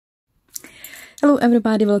Hello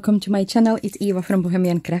everybody, welcome to my channel. It's Eva from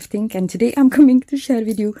Bohemian Crafting, and today I'm coming to share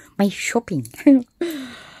with you my shopping.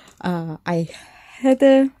 I had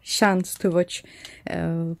a chance to watch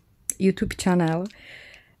YouTube channel.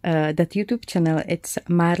 That YouTube channel, it's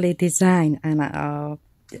Marley Design, and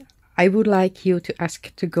I would like you to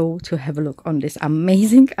ask to go to have a look on this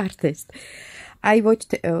amazing artist. I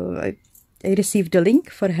watched, I received a link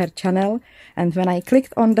for her channel, and when I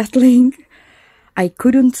clicked on that link, I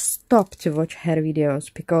couldn't stop to watch her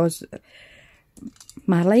videos because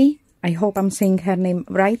Marley, I hope I'm saying her name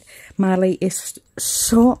right, Marley is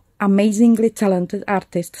so amazingly talented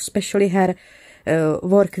artist, especially her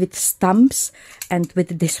work with stamps and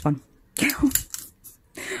with this one.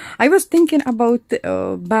 I was thinking about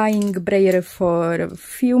buying Brayer for a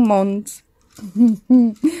few months,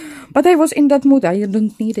 but I was in that mood. I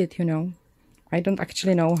don't need it, you know. I don't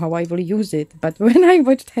actually know how I will use it, but when I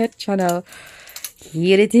watched her channel,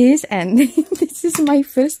 here it is, and this is my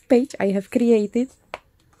first page I have created.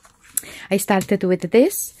 I started with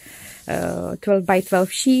this 12 by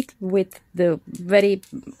 12 sheet with the very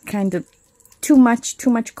kind of too much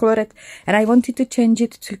colored, and I wanted to change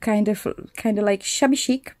it to kind of like shabby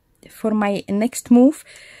chic for my next move.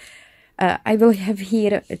 I will have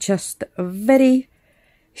here just a very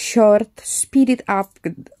short, speeded up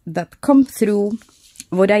that come through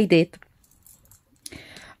what I did.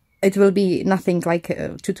 It will be nothing like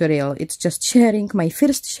a tutorial. It's just sharing, my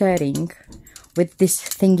first sharing with this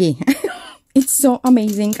thingy. It's so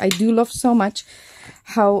amazing. I do love so much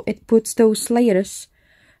how it puts those layers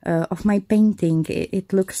of my painting.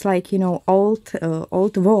 It looks like, you know,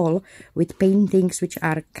 old wall with paintings which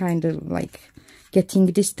are kind of like getting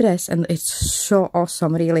distressed, and it's so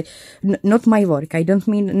awesome, really. Not my work. I don't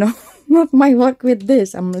mean, no, not my work with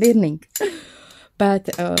this. I'm learning. But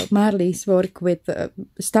Marley's work with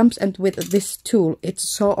stamps and with this tool, it's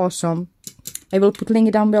so awesome. I will put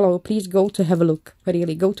link down below. Please go to have a look.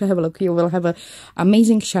 Really, go to have a look. You will have an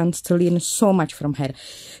amazing chance to learn so much from her.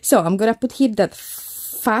 So I'm gonna put here that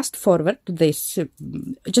fast forward to this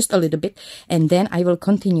just a little bit, and then I will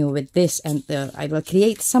continue with this, and I will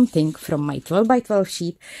create something from my 12 by 12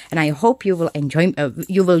 sheet, and I hope you will enjoy.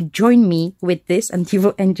 You will join me with this, and you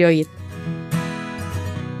will enjoy it.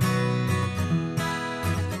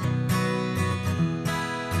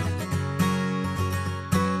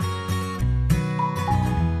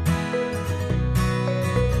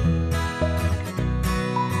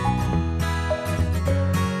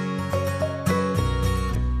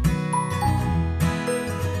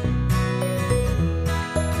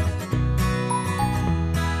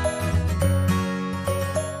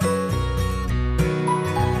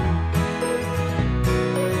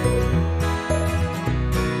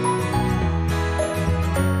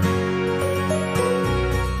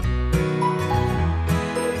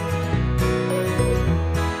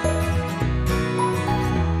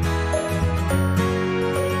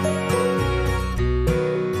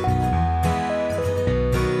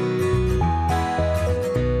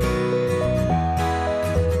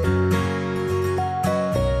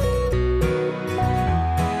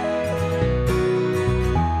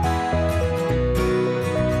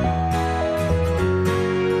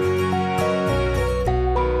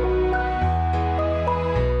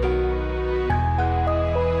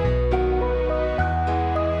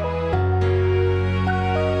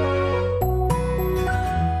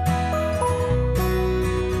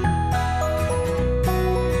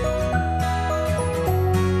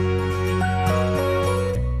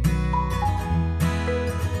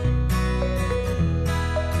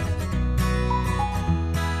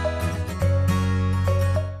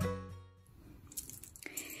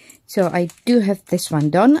 So I do have this one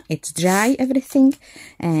done. It's dry, everything,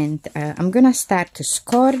 and I'm gonna start to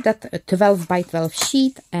score that 12 by 12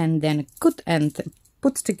 sheet, and then cut and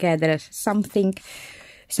put together something,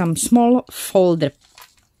 some small folder.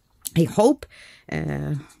 I hope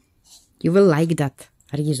you will like that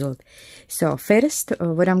result. So first,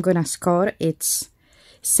 what I'm gonna score, it's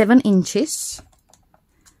 7 inches.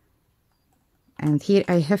 And here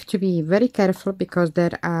I have to be very careful because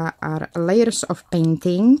there are layers of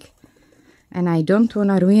painting, and I don't want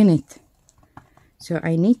to ruin it. So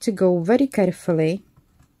I need to go very carefully.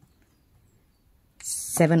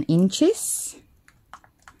 7 inches.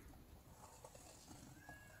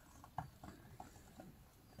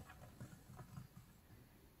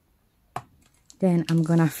 Then I'm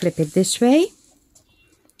gonna flip it this way,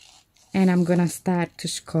 and I'm gonna start to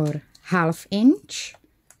score 1/2 inch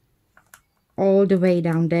all the way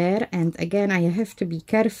down there. And again, I have to be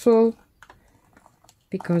careful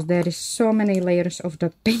because there is so many layers of the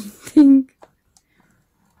painting.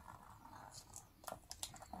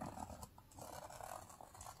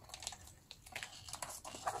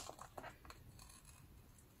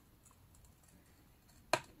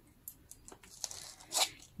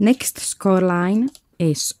 Next score line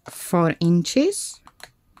is 4 inches.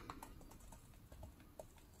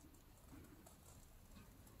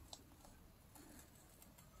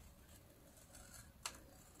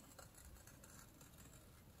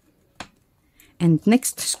 And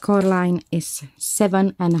next score line is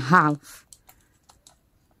 7.5.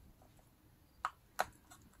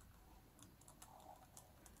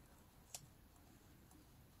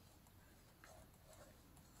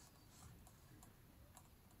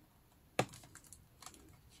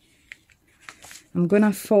 I'm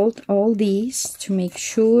gonna fold all these to make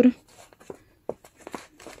sure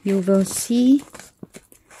you will see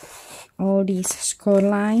all these score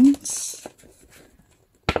lines.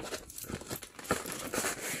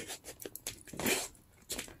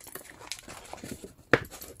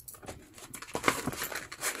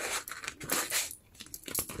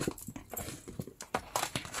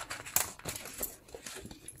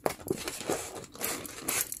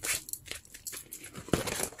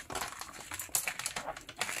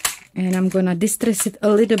 And I'm gonna distress it a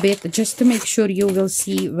little bit just to make sure you will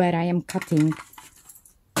see where I am cutting.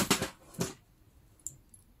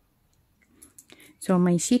 So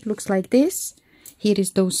my sheet looks like this. Here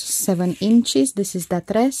is those 7 inches. This is that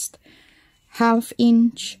rest. 1/2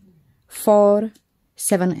 inch, 4,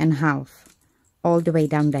 7.5. All the way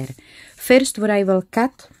down there. First, what I will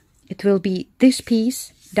cut, it will be this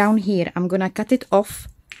piece down here. I'm gonna cut it off.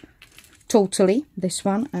 Totally, this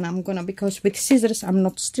one, and I'm gonna, because with scissors I'm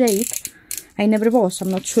not straight, I never was, I'm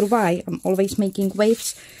not sure why, I'm always making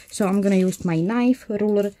waves, so I'm gonna use my knife,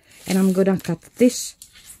 ruler, and I'm gonna cut this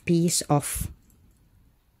piece off.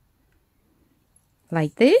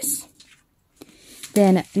 Like this.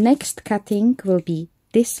 Then next cutting will be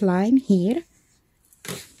this line here.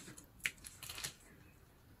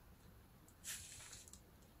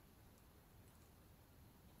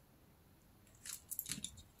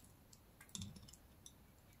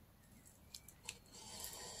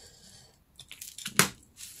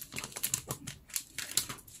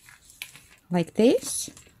 Like this.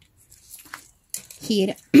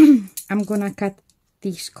 Here I'm gonna cut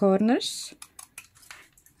these corners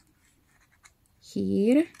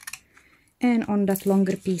here and on that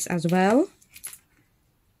longer piece as well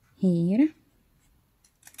here.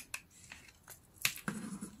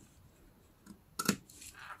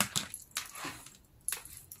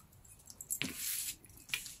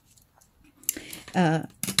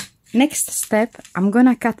 Next step, I'm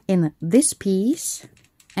gonna cut in this piece.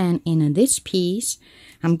 And in this piece,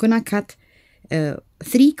 I'm gonna cut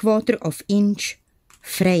 3/4 of inch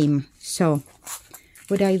frame. So,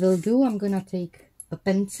 what I will do, I'm gonna take a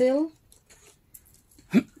pencil,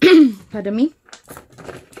 pardon me,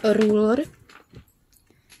 a ruler,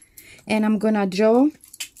 and I'm gonna draw.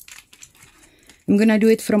 I'm gonna do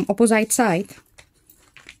it from opposite side.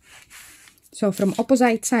 So, from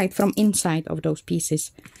opposite side, from inside of those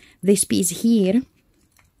pieces. This piece here.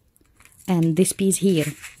 And this piece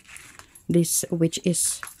here, this which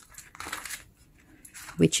is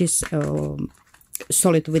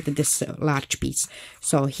solid with this large piece.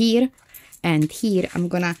 So here and here I'm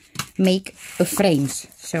gonna make a frames.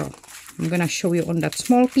 So I'm gonna show you on that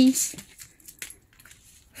small piece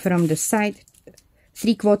from the side,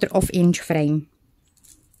 3/4 of inch frame.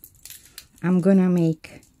 I'm gonna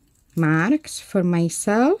make marks for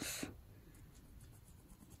myself.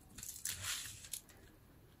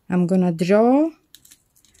 I'm gonna draw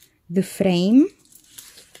the frame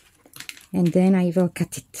and then I will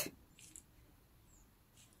cut it.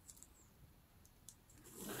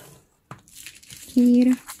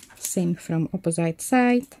 Here, same from opposite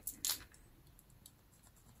side.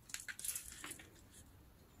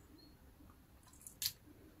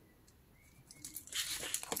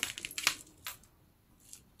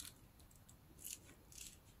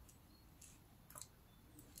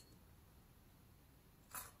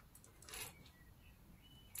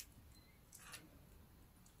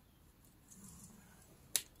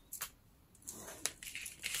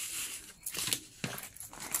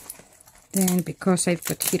 Then, because I've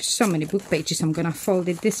got here so many book pages, I'm gonna fold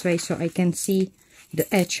it this way so I can see the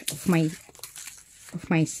edge of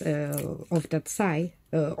that side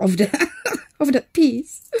of the of that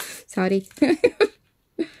piece. Sorry.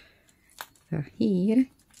 So here.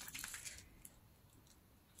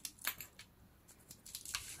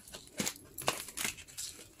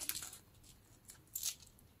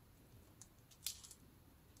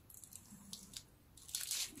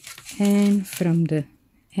 And from the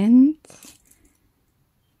end,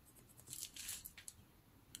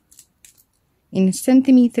 in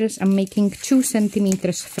centimeters, I'm making 2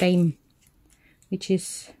 centimeters frame, which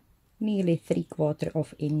is nearly 3/4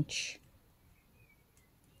 of inch.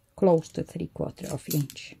 close to 3/4 of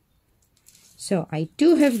inch. So I do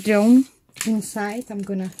have drawn inside. I'm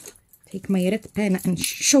gonna take my red pen and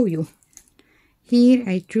show you. Here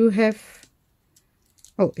I do have,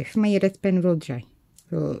 oh, if my red pen will dry,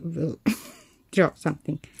 will draw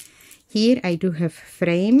something. Here I do have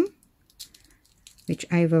frame, which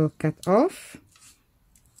I will cut off.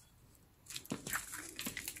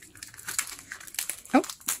 Oh,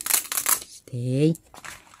 stay.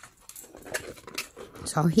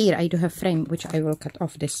 So here I do have frame, which I will cut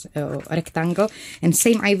off this rectangle, and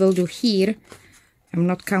same I will do here. I'm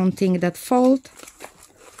not counting that fold,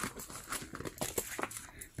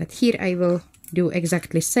 but here I will do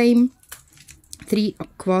exactly same,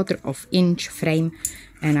 3/4 of inch frame,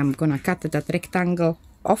 and I'm gonna cut that rectangle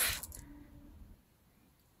off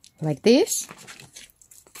like this.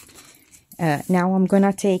 Now I'm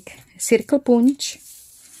gonna take circle punch,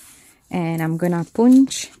 and I'm gonna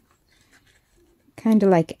punch kind of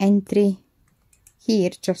like entry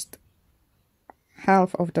here, just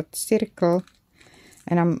half of that circle,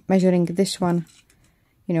 and I'm measuring this one,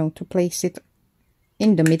 you know, to place it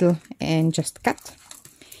in the middle and just cut.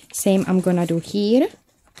 Same I'm gonna do here,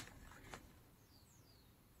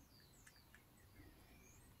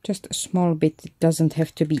 just a small bit. It doesn't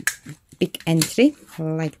have to be big entry,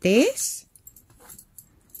 like this.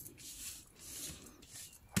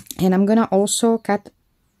 And I'm gonna also cut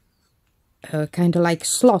kind of like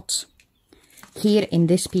slots here in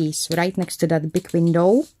this piece, right next to that big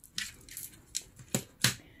window.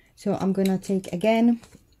 So I'm gonna take again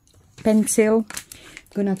pencil,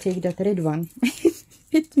 gonna take that red one.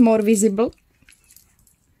 It's more visible.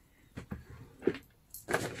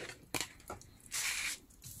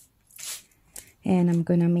 And I'm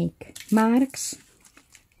gonna make marks.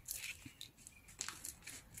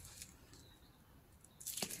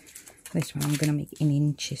 This one I'm gonna make in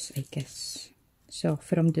inches, I guess. So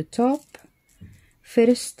from the top,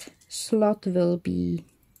 first slot will be,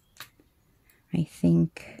 I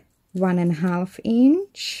think, 1.5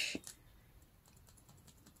 inch.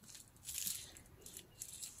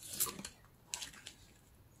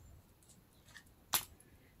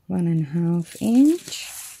 One and a half inch,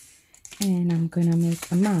 and I'm gonna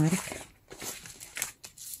make a mark.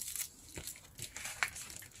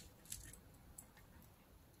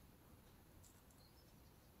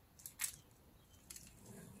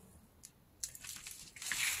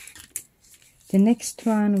 The next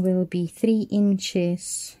one will be 3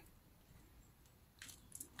 inches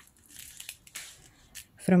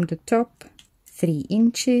from the top, 3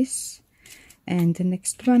 inches, and the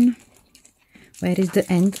next one, where is the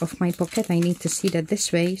end of my pocket? I need to see that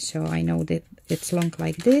this way, so I know that it's long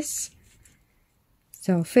like this.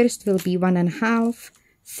 So first will be 1.5,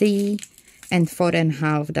 3, and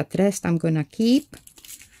 4.5. That rest I'm gonna keep.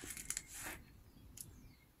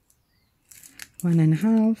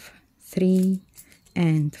 1.5, 3,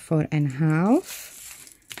 and 4.5.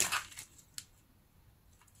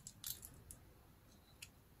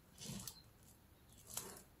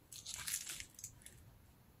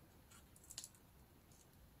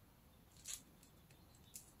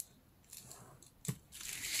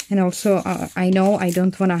 And also, I know I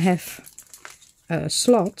don't want to have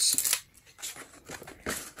slots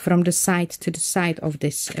from the side to the side of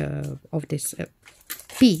this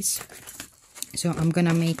piece. So I'm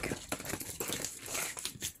gonna make,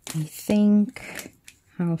 I think,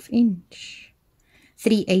 1/2 inch,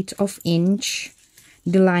 3/8 of inch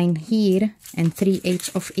the line here, and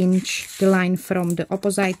 3/8 of inch the line from the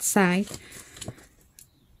opposite side.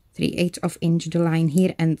 3/8 of inch the line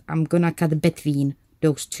here, and I'm gonna cut between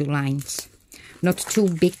those two lines. Not too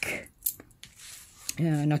big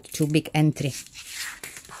entry.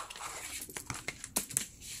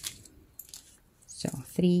 So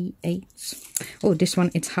 3/8. Oh, this one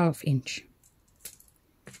it's 1/2 inch.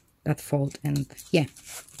 That fold, and yeah.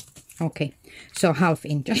 Okay, so 1/2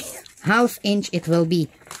 inch. 1/2 inch it will be,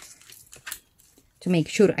 to make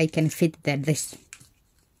sure I can fit that this.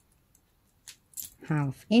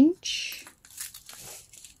 1/2 inch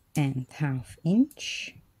and 1/2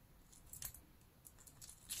 inch.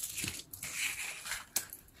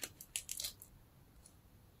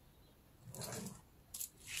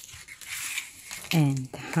 And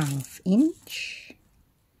 1/2 inch.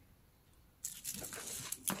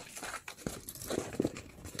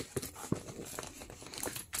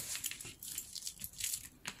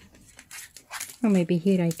 Or maybe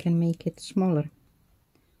here I can make it smaller.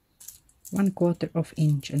 1/4 of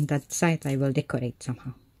inch, and that side I will decorate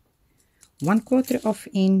somehow. 1/4 of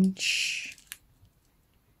inch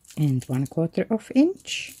and 1/4 of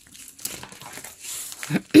inch.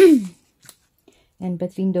 And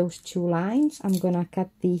between those two lines, I'm gonna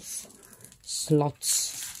cut these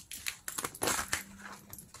slots.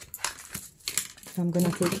 So I'm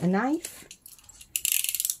gonna take a knife,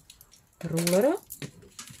 ruler,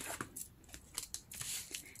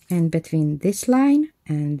 and between this line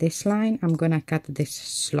and this line, I'm gonna cut this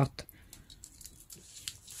slot.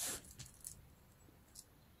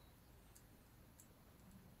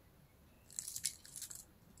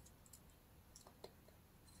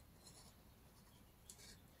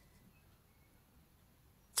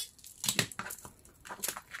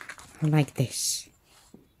 Like this.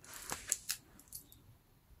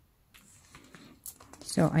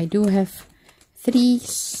 So I do have 3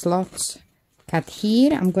 slots cut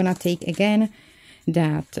here. I'm gonna take again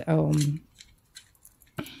that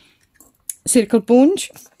circle punch.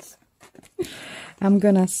 I'm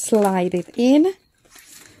gonna slide it in.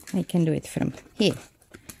 I can do it from here,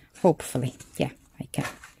 hopefully. Yeah, I can.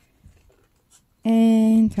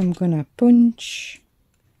 And I'm gonna punch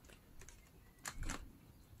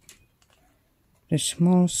the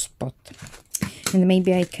small spot, and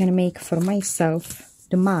maybe I can make for myself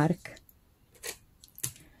the mark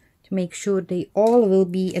to make sure they all will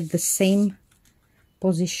be at the same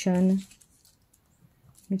position,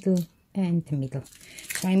 middle and middle.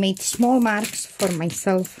 So I made small marks for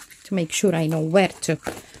myself to make sure I know where to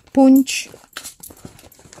punch.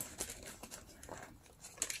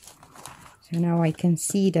 So now I can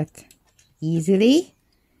see that easily,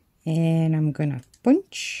 and I'm gonna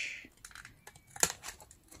punch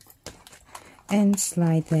and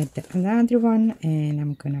slide the another one, and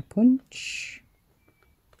I'm gonna punch,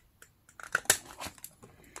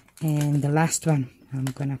 and the last one I'm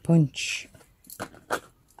gonna punch.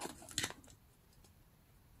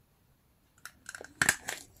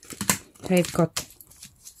 So I've got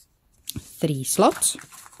 3 slots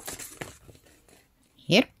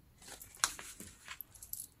here.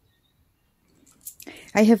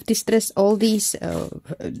 I have distressed all these,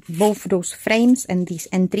 both those frames and these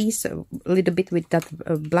entries a little bit with that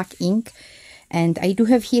black ink. And I do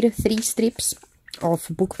have here 3 strips of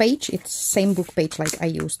book page. It's same book page like I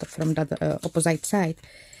used from the opposite side.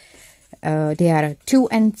 They are 2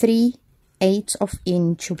 and 3/8 of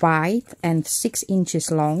inch wide and 6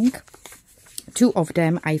 inches long. 2 of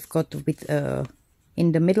them I've got with,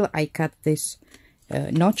 in the middle I cut this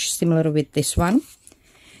notch similar with this one.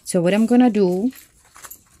 So what I'm gonna do,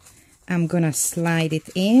 I'm gonna slide it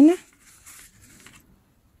in.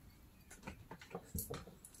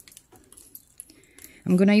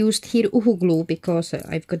 I'm gonna use here Uhu glue because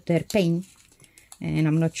I've got their paint, and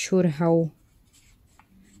I'm not sure how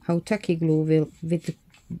tacky glue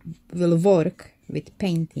will work with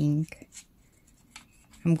painting.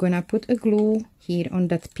 I'm gonna put a glue here on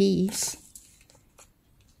that piece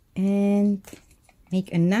and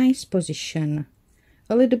make a nice position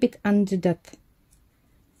a little bit under that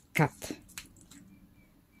cut.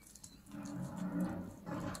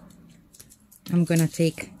 I'm gonna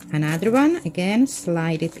take another one again,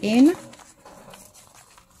 slide it in,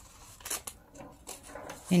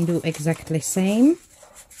 and do exactly same.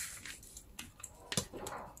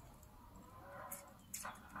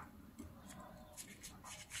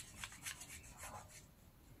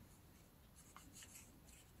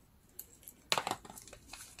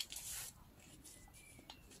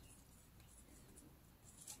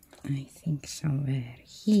 I think somewhere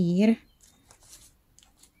here.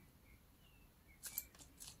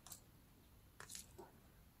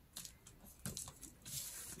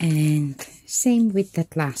 And same with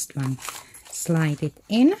that last one. Slide it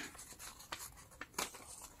in.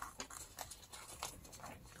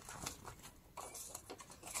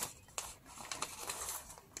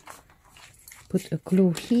 Put a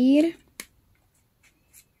glue here.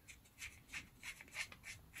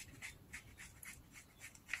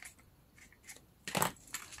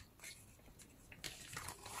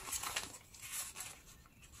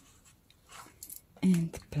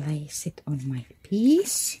 And place it on my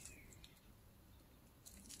piece.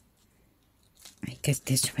 I guess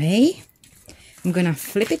this way. I'm gonna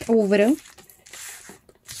flip it over,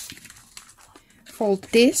 fold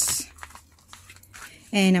this,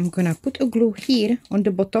 and I'm gonna put a glue here on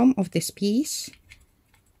the bottom of this piece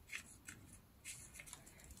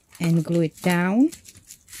and glue it down.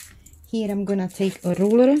 Here I'm gonna take a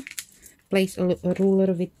ruler, place a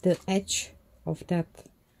ruler with the edge of that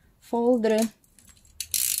folder,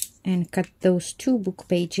 and cut those 2 book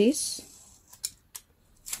pages.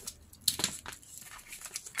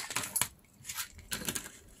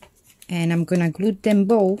 And I'm gonna glue them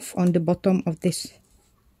both on the bottom of this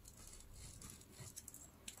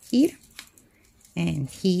here and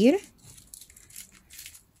here.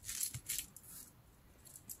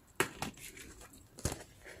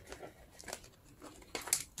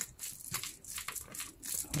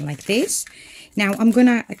 like this. Now I'm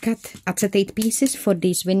gonna cut acetate pieces for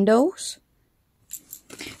these windows.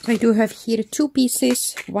 So I do have here 2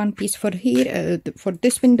 pieces, 1 piece for here, for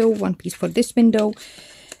this window, 1 piece for this window,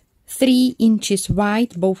 3 inches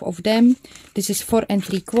wide, both of them. This is 4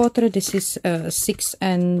 3/4, this is 6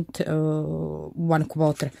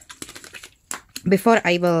 1/4. Before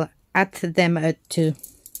I will add them to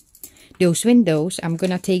those windows, I'm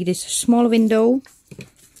gonna take this small window.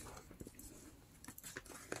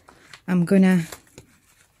 I'm gonna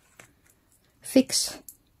fix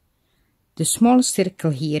the small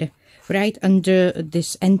circle here, right under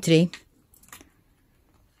this entry.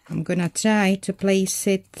 I'm gonna try to place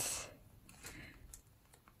it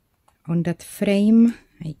on that frame,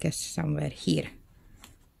 I guess somewhere here.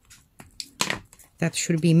 That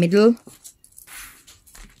should be middle.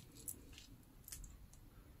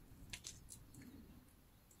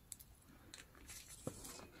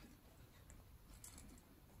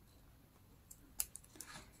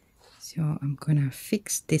 So I'm gonna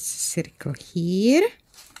fix this circle here,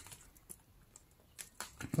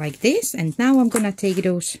 like this, and now I'm gonna take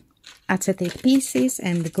those acetate pieces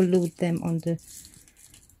and glue them on the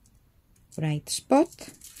right spot.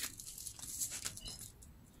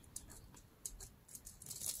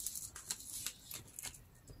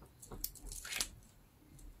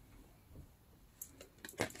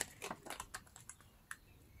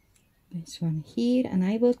 This one here, and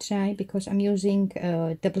I will try, because I'm using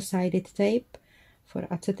double-sided tape for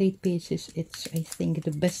acetate pieces. It's, I think,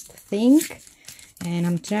 the best thing, and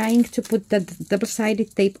I'm trying to put that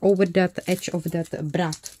double-sided tape over that edge of that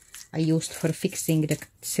brad I used for fixing the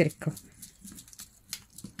circle.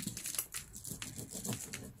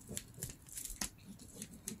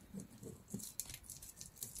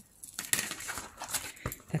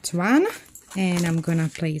 That's one, and I'm gonna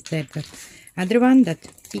place that other one, that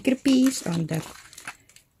bigger piece, on that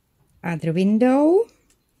other window.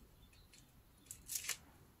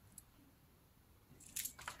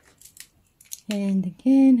 And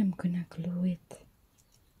again, I'm gonna glue it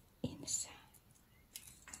inside,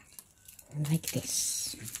 like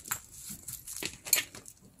this.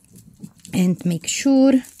 And make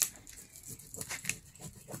sure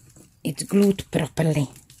it's glued properly.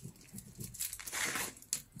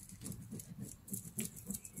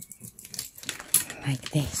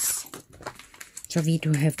 Like this. So we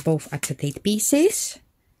do have both acetate pieces.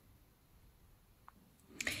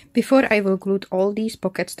 Before I will glue all these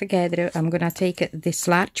pockets together, I'm gonna take this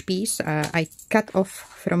large piece I cut off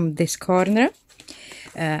from this corner.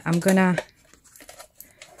 I'm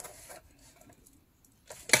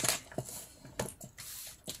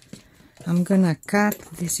gonna cut,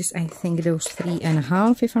 this is, I think, those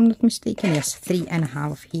 3.5, if I'm not mistaken. Yes,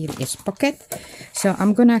 3.5. Here is pocket. So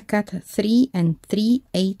I'm gonna cut 3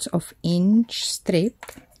 3/8 inch strip.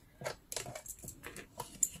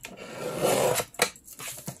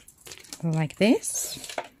 Like this.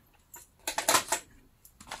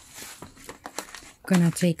 I'm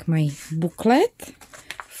gonna take my booklet,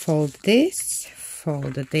 fold this,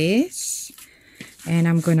 and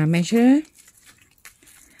I'm gonna measure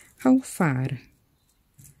how far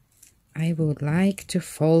I would like to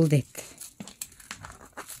fold it.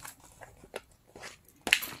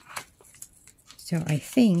 So I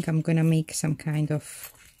think I'm gonna make some kind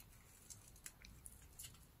of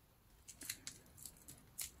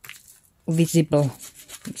visible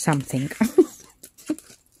something.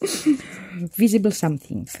 Visible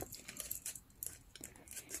something.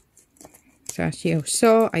 So as you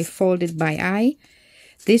saw, I folded by eye.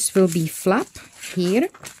 This will be flap here.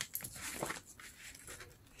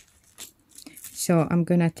 So I'm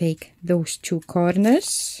gonna take those 2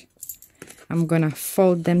 corners. I'm gonna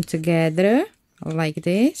fold them together like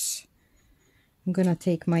this. I'm gonna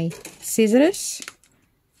take my scissors,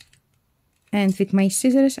 and with my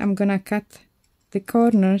scissors I'm gonna cut the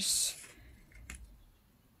corners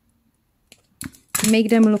to make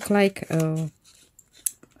them look like a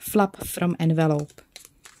flap from envelope.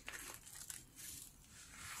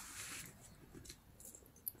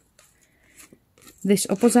 This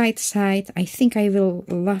opposite side, I think I will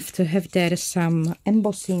love to have there some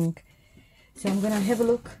embossing. So I'm gonna have a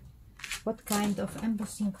look what kind of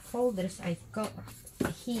embossing folders I've got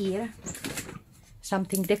here.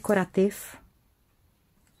 Something decorative.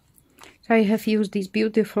 So I have used these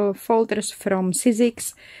beautiful folders from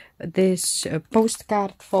Sizzix, this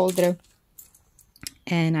postcard folder,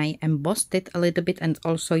 and I embossed it a little bit and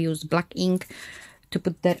also used black ink to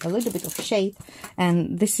put there a little bit of shade.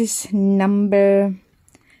 And this is number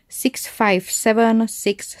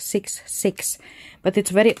 657666, but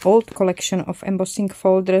it's very old collection of embossing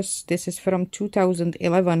folders. This is from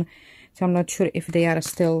 2011, so I'm not sure if they are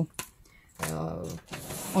still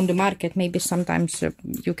on the market. Maybe sometimes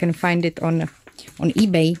you can find it on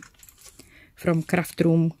eBay from craft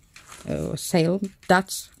room sale.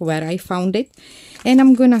 That's where I found it, and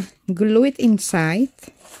I'm gonna glue it inside.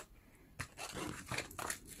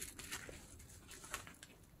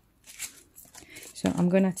 So I'm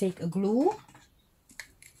gonna take a glue,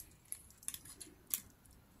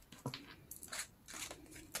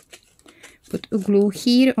 put a glue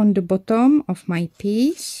here on the bottom of my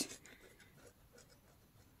piece.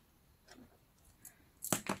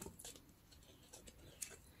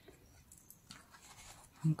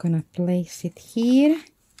 I'm gonna place it here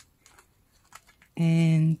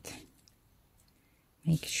and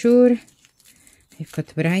make sure I've got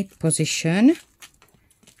the right position.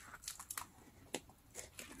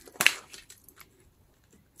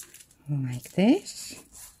 Like this.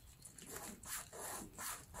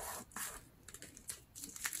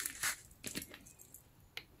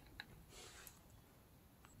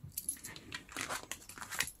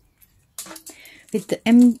 With the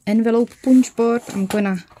envelope punch board, I'm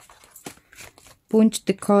gonna punch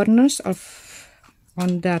the corners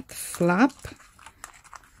on that flap.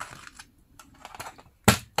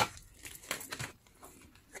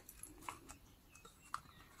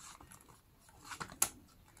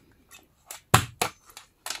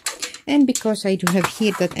 And because I do have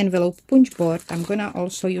here that envelope punch board, I'm gonna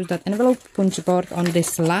also use that envelope punch board on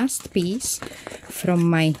this last piece from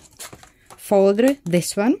my folder,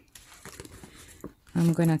 this one.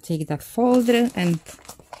 I'm gonna take that folder and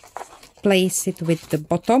place it with the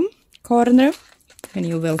bottom corner, and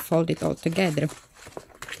you will fold it all together.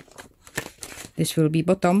 This will be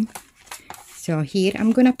bottom. So here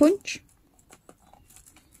I'm gonna punch.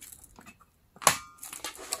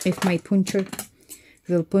 If my puncher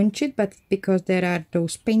will punch it, but because there are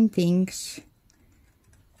those paintings,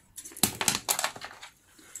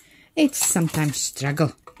 it's sometimes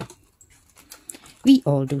struggle. We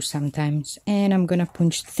all do sometimes. And I'm gonna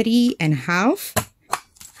punch 3.5,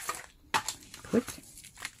 put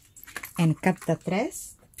and cut that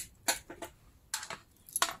rest.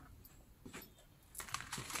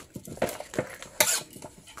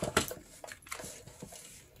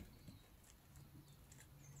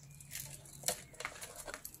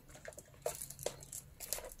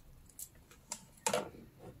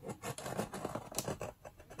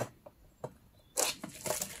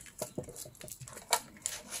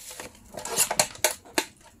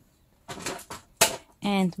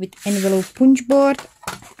 And with envelope punch board,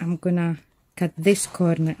 I'm gonna cut this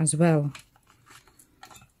corner as well.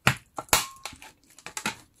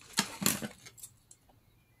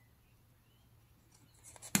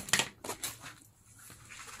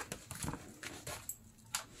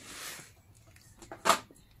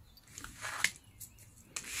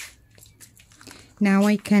 Now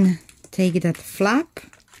I can take that flap.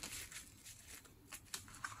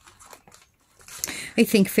 I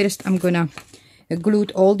think first I'm gonna glue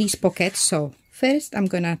all these pockets. So first I'm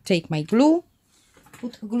gonna take my glue,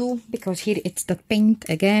 put glue, because here it's that paint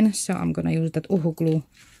again, so I'm gonna use that Uhu glue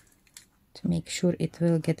to make sure it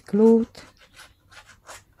will get glued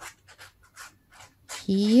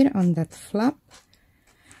here on that flap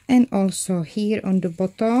and also here on the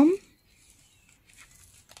bottom.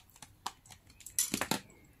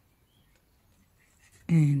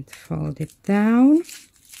 And fold it down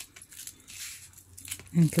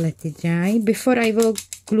and let it dry. Before I will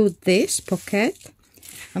glue this pocket,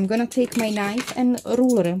 I'm gonna take my knife and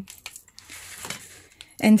ruler,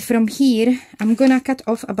 and from here I'm gonna cut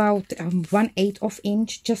off about 1/8 of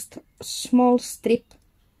inch, just a small strip.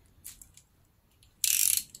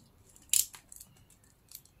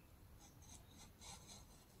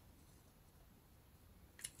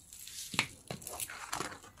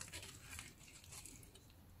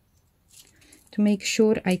 To make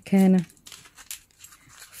sure I can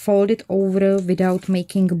fold it over without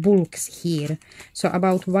making bulks here. So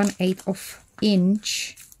about 1/8 of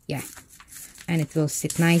inch, yeah, and it will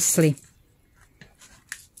sit nicely.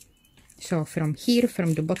 So from here,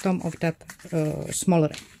 from the bottom of that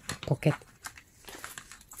smaller pocket.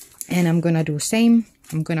 And I'm gonna do same.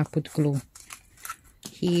 I'm gonna put glue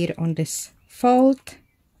here on this fold.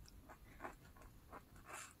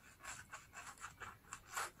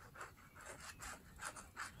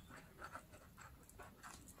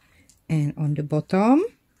 And on the bottom.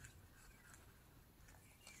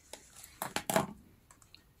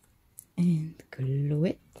 And glue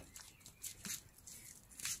it.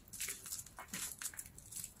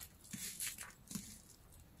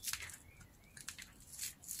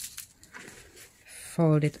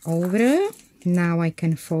 Fold it over. Now I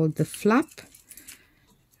can fold the flap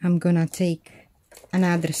I'm gonna take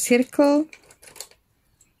another circle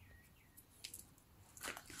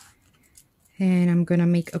and I'm gonna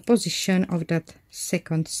make a position of that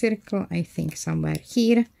second circle. I think somewhere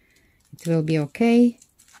here it will be okay.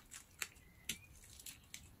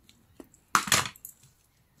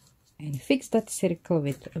 And fix that circle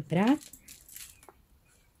with a brad.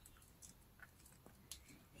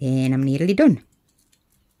 And I'm nearly done.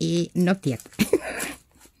 Not yet.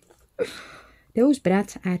 Those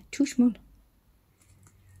brads are too small.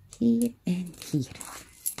 Here and here.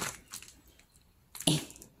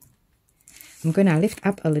 I'm gonna lift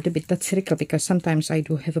up a little bit that circle because sometimes I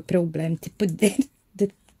do have a problem to put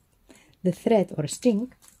the thread or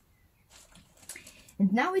string.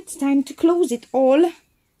 And now it's time to close it all.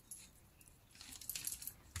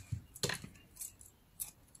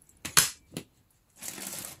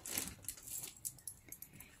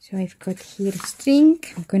 So I've got here string.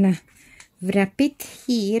 I'm gonna wrap it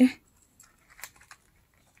here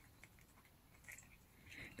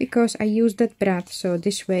because I use that brad, so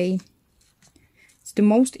this way it's the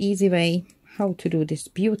most easy way how to do this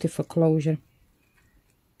beautiful closure.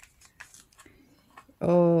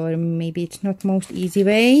 Or maybe it's not most easy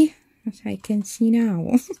way, as I can see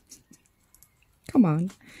now. Come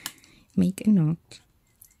on, make a knot.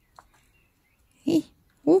 Hey,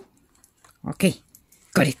 oh, okay,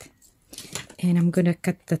 got it. And I'm gonna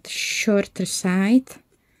cut that shorter side.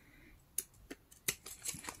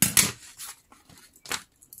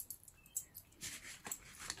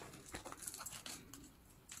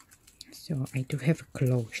 So I do have a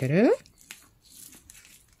closure.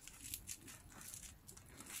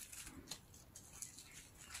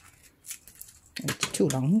 It's too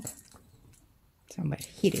long. Somewhere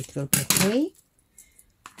here it will be okay.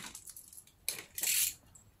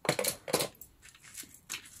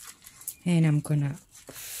 And I'm gonna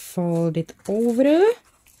fold it over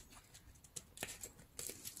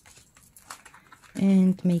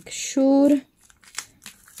and make sure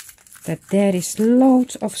that there is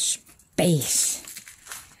loads of space.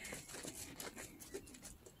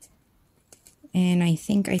 And I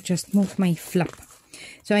think I just moved my flap.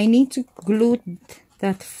 So I need to glue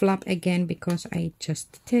that flap again because I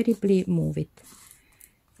just terribly move it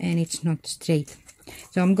and it's not straight.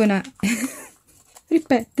 So I'm gonna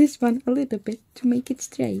repair this one a little bit to make it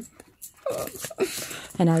straight.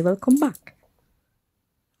 And I will come back.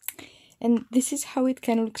 And this is how it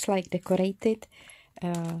kind of looks like decorated.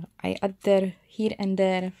 I add there here and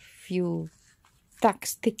there few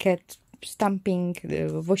tags, ticket, stamping,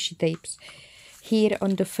 washi tapes. Here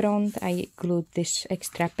on the front I glued this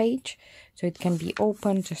extra page so it can be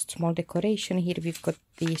open, just small decoration. Here we've got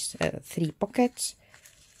these 3 pockets.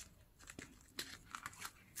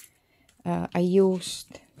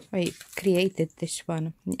 I created this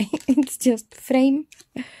one. It's just frame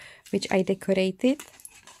which I decorated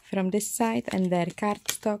from this side, and their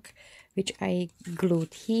cardstock which I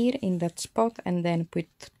glued here in that spot and then put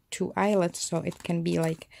 2 eyelets so it can be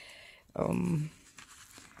like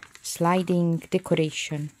sliding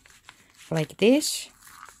decoration like this.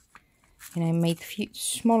 And I made few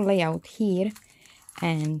small layout here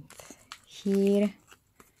and here.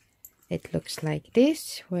 It looks like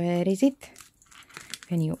this. Where is it?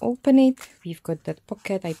 When you open it, we've got that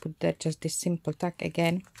pocket. I put there just this simple tag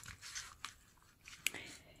again.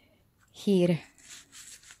 Here,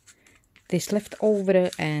 this leftover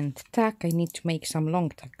and tag. I need to make some long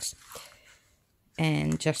tags.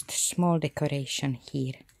 And just small decoration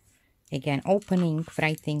here. Again, opening,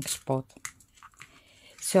 writing spot.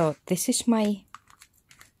 So this is my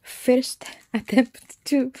first attempt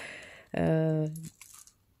to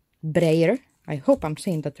Brayer, I hope I'm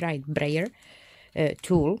saying that right, Brayer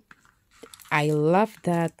tool. I love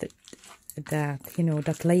that you know,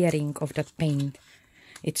 that layering of that paint.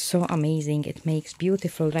 It's so amazing. It makes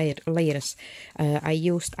beautiful layers. I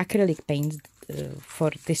used acrylic paint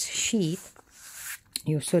for this sheet.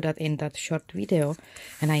 You saw that in that short video,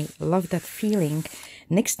 and I love that feeling.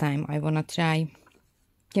 Next time I wanna try,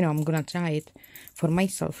 you know, I'm gonna try it for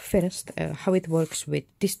myself first, how it works with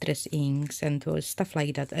distress inks and stuff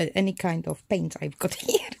like that, any kind of paints I've got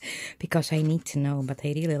here, because I need to know. But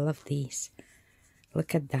I really love these.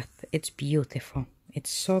 Look at that, it's beautiful, it's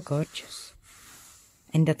so gorgeous,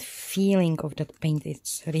 and that feeling of that paint,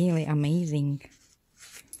 it's really amazing.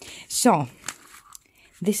 So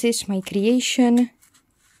this is my creation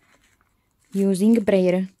using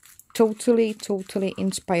Brayer, totally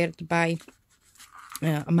inspired by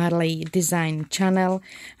Marley design channel.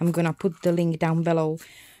 I'm gonna put the link down below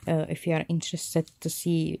if you are interested to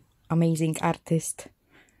see amazing artist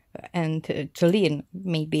and to learn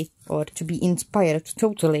maybe, or to be inspired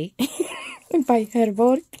totally. by her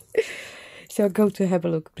work. So go to have a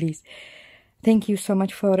look, please. Thank you so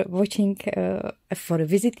much for watching, for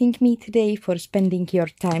visiting me today, for spending your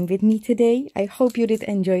time with me today. I hope you did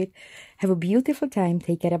enjoy it. Have a beautiful time.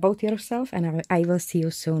 Take care about yourself, and I will see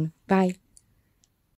you soon. Bye.